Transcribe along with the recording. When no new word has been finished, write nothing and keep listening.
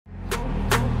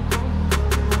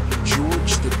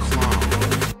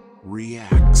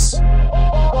reacts.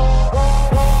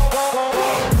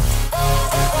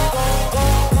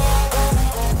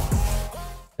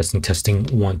 Testing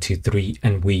 1 2 3,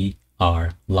 and we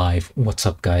are live. What's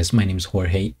up, guys? My name is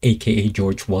Jorge, aka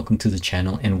George. Welcome to the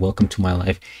channel and welcome to my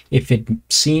life. If it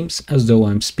seems as though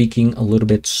I'm speaking a little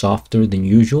bit softer than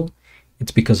usual,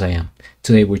 it's because I am.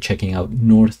 Today we're checking out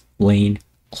Northlane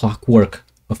Clockwork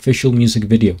official music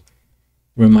video.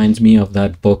 Reminds me of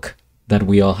that book that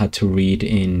we all had to read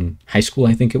in high school,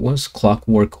 I think it was,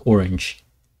 Clockwork Orange.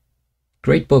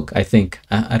 Great book, I think.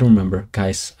 I don't remember,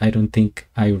 guys. I don't think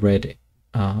I read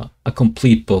a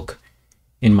complete book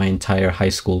in my entire high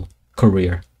school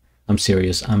career. I'm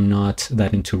serious. I'm not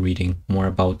that into reading, more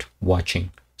about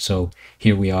watching. So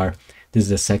here we are. This is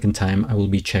the second time I will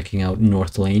be checking out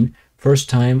Northlane. First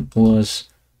time was,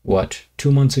 what, 2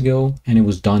 months ago, and it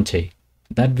was Dante.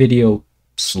 That video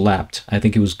slapped. I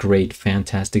think it was great,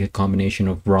 fantastic, a combination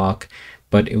of rock,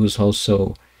 but it was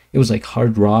also, it was like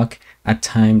hard rock, at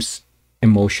times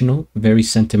emotional, very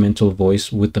sentimental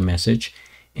voice with the message.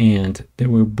 And there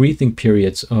were breathing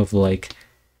periods of like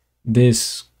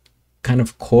this kind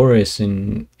of chorus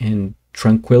and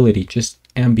tranquility, just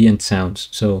ambient sounds.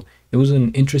 So it was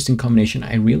an interesting combination.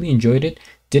 I really enjoyed it.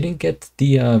 Didn't get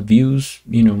the views,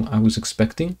 you know, I was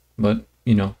expecting, but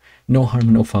you know, no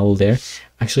harm, no foul there.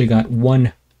 Actually got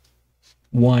one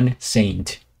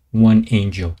saint, one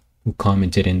angel who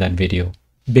commented in that video.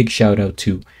 Big shout out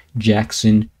to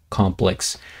Jackson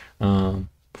Complex, who,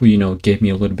 you know, gave me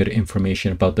a little bit of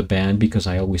information about the band, because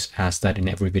I always ask that in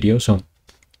every video. So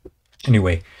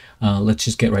anyway, let's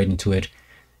just get right into it.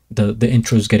 The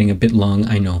intro is getting a bit long.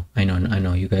 I know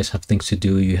you guys have things to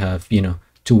do. You have, you know,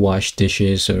 to wash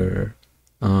dishes or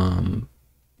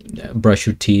brush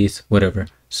your teeth, whatever.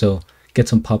 So get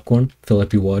some popcorn, fill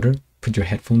up your water, put your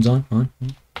headphones on.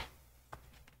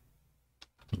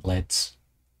 Let's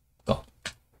go.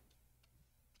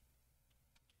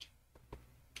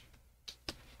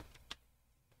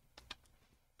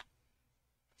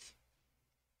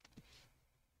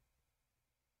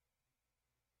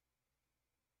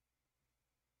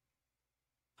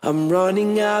 I'm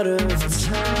running out of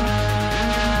time.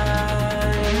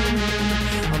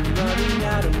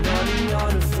 I'm running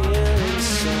out of feeling,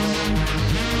 so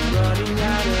I'm running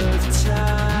out of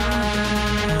time.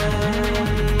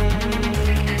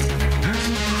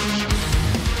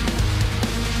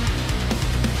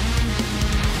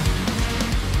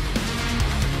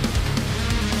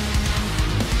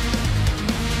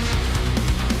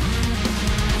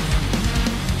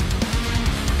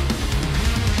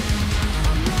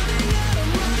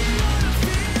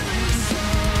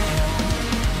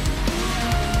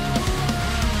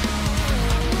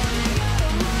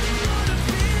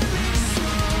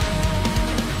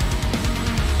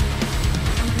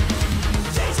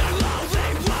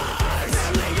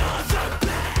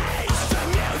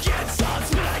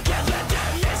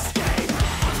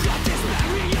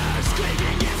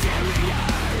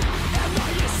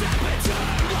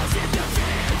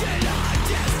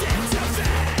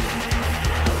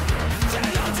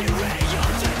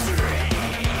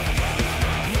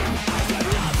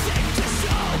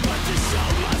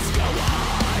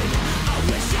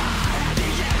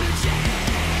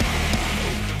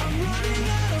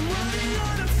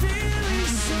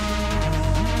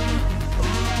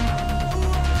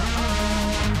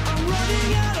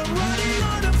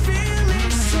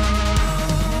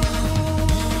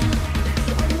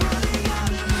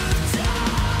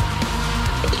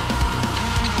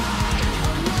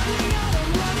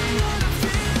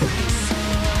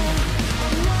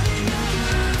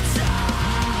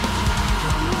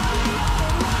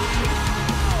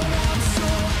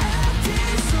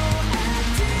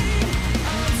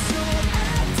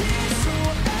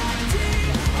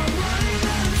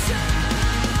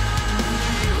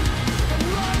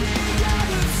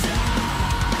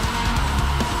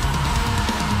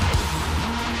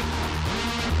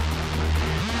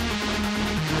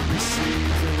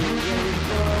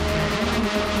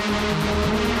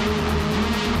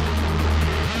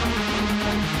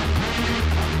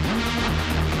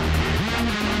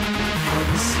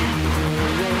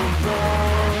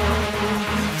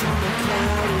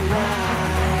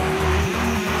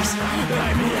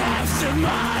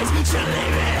 To leave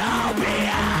it all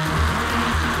behind.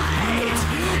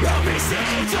 Let me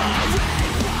see the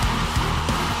rainbow.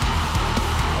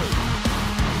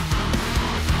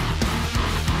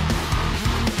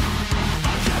 I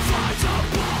can't find the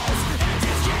balls, and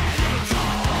it's getting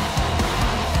cold.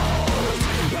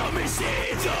 Let me see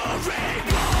the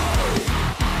rainbow.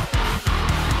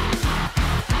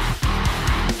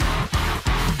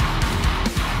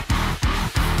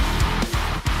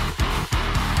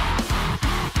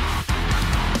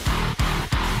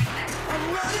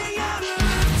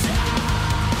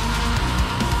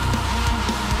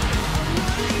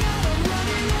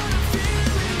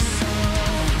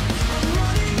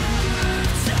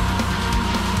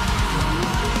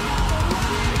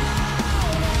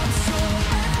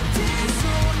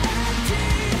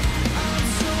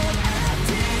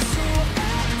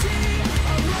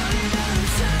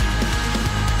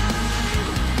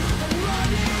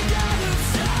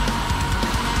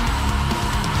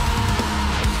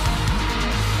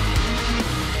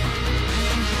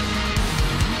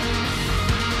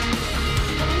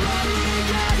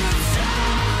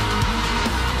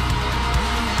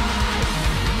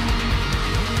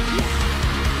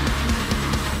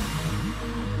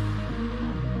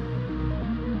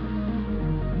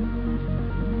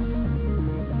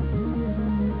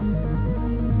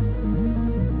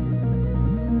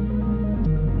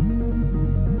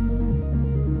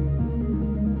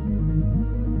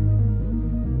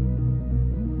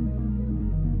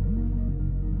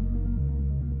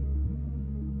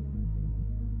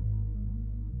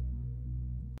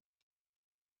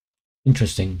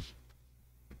 Interesting.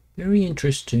 Very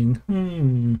interesting.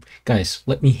 Guys,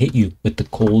 let me hit you with the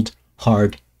cold,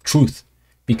 hard truth,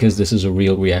 because this is a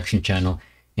real reaction channel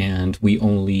and we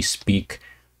only speak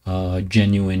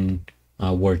genuine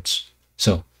words.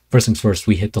 So, first things first,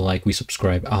 we hit the like, we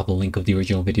subscribe. I'll have a link of the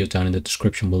original video down in the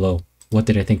description below. What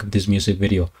did I think of this music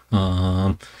video?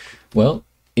 Well,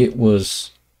 it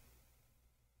was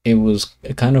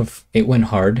kind of, it went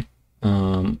hard.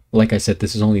 Like I said,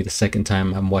 this is only the second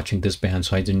time I'm watching this band,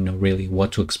 so I didn't know really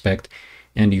what to expect,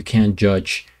 and you can't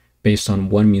judge based on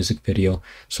one music video.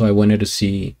 So I wanted to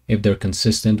see if they're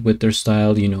consistent with their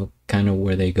style, you know, kind of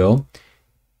where they go.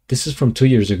 This is from 2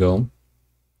 years ago,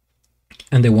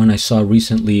 and the one I saw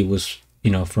recently was,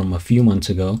 you know, from a few months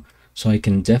ago. So I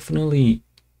can definitely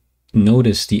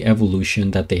notice the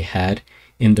evolution that they had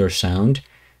in their sound.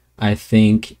 I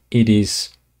think it is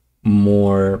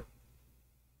more,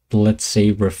 let's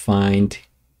say, refined,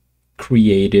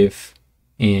 creative,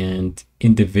 and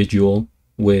individual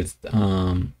with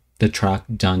the track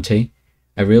Dante.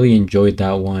 I really enjoyed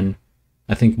that one,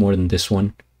 I think, more than this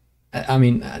one. I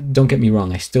mean, don't get me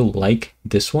wrong, I still like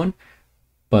this one,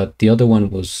 but the other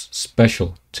one was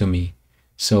special to me.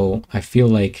 So I feel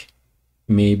like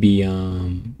maybe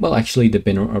well, actually they've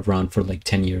been around for like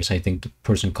 10 years, I think the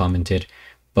person commented,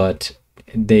 but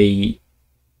they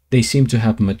seem to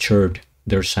have matured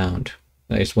their sound.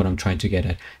 That is what I'm trying to get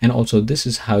at. And also, this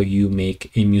is how you make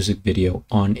a music video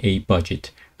on a budget.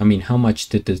 I mean, how much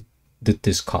did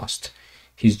this cost?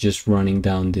 He's just running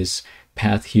down this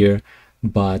path here,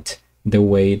 but the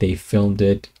way they filmed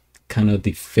it, kind of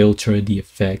the filter, the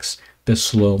effects, the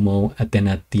slow-mo, and then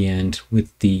at the end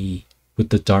with the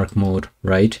dark mode,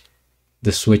 right?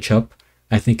 The switch up,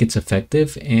 I think it's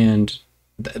effective, and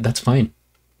that's fine.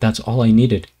 That's all I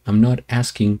needed. I'm not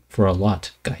asking for a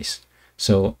lot, guys.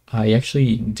 So I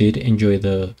actually did enjoy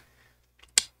the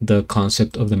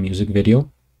concept of the music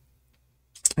video.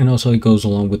 And also it goes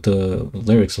along with the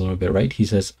lyrics a little bit, right? He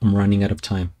says, I'm running out of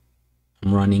time.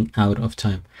 I'm running out of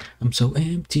time. I'm so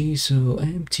empty, so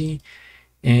empty.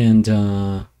 And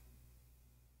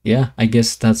yeah, I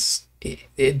guess that's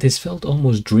it. This felt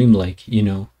almost dreamlike, you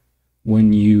know,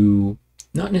 when you,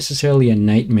 not necessarily a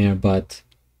nightmare, but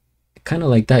kind of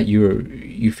like that.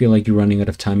 You feel like you're running out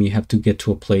of time. You have to get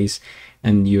to a place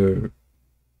and you're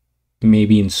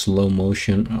maybe in slow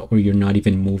motion, or you're not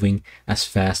even moving as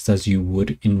fast as you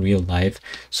would in real life.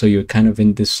 So you're kind of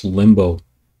in this limbo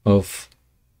of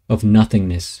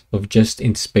nothingness, of just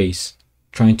in space,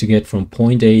 trying to get from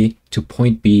point A to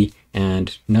point B,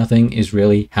 and nothing is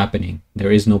really happening.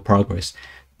 There is no progress.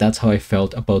 That's how I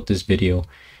felt about this video.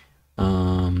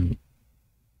 The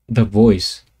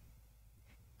voice,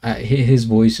 his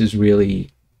voice is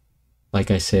really, like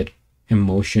I said,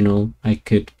 emotional. I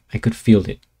could feel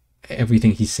it,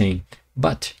 everything he's saying.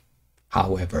 But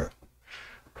however,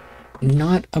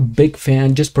 not a big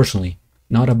fan, just personally,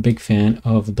 not a big fan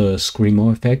of the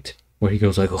screamo effect where he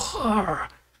goes like, oh,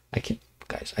 I can't,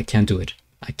 guys, I can't do it.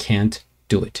 I can't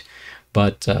do it.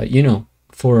 But you know,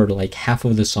 for like half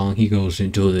of the song he goes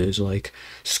into this like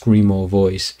screamo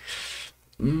voice.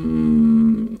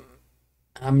 I'm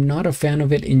not a fan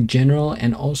of it in general,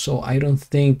 and also I don't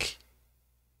think,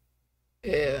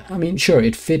 I mean, sure,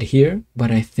 it fit here, but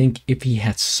I think if he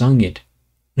had sung it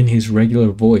in his regular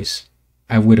voice,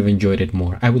 I would have enjoyed it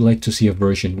more. I would like to see a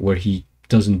version where he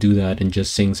doesn't do that and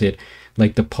just sings it,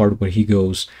 like the part where he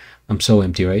goes, I'm so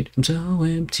empty, right? I'm so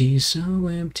empty, so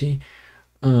empty.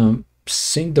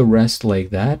 Sing the rest like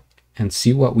that and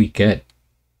see what we get.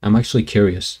 I'm actually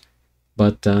curious,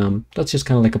 but that's just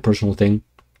kind of like a personal thing.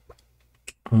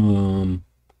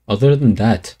 Other than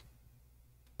that,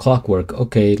 Clockwork,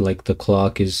 okay, like the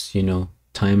clock is, you know,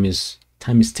 time is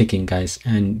ticking, guys,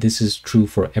 and this is true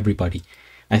for everybody.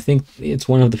 I think it's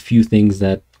one of the few things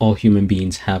that all human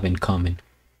beings have in common.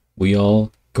 We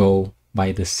all go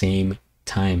by the same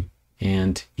time,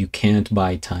 and you can't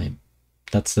buy time.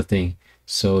 That's the thing.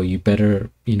 So you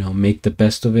better, you know, make the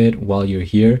best of it while you're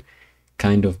here.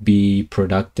 Kind of be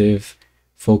productive,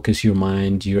 focus your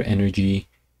mind, your energy,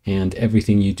 and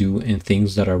everything you do in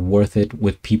things that are worth it,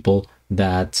 with people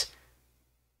that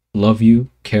love you,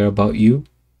 care about you.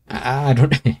 I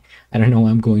don't I don't know why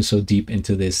I'm going so deep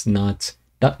into this. Not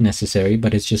necessary,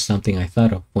 but it's just something I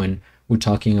thought of when we're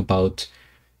talking about,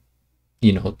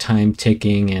 you know, time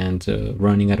ticking and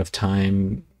running out of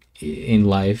time in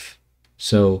life.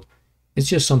 So it's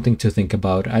just something to think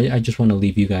about. I just want to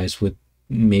leave you guys with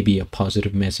maybe a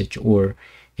positive message, or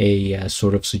a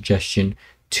sort of suggestion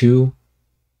to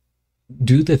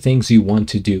do the things you want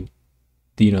to do.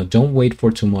 You know, don't wait for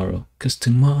tomorrow, because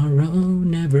tomorrow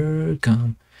never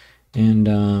come. And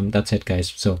that's it,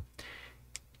 guys. So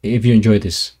if you enjoyed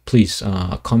this, please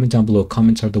comment down below.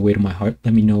 Comments are the way to my heart.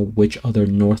 Let me know which other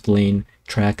Northlane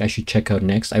track I should check out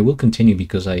next. I will continue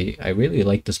because I really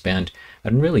like this band. I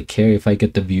don't really care if I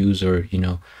get the views or, you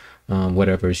know,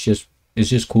 whatever. It's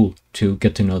just cool to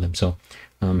get to know them. So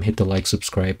hit the like,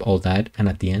 subscribe, all that, and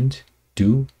at the end,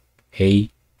 do a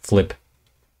flip.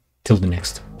 Till the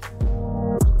next.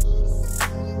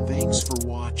 Thanks for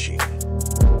watching.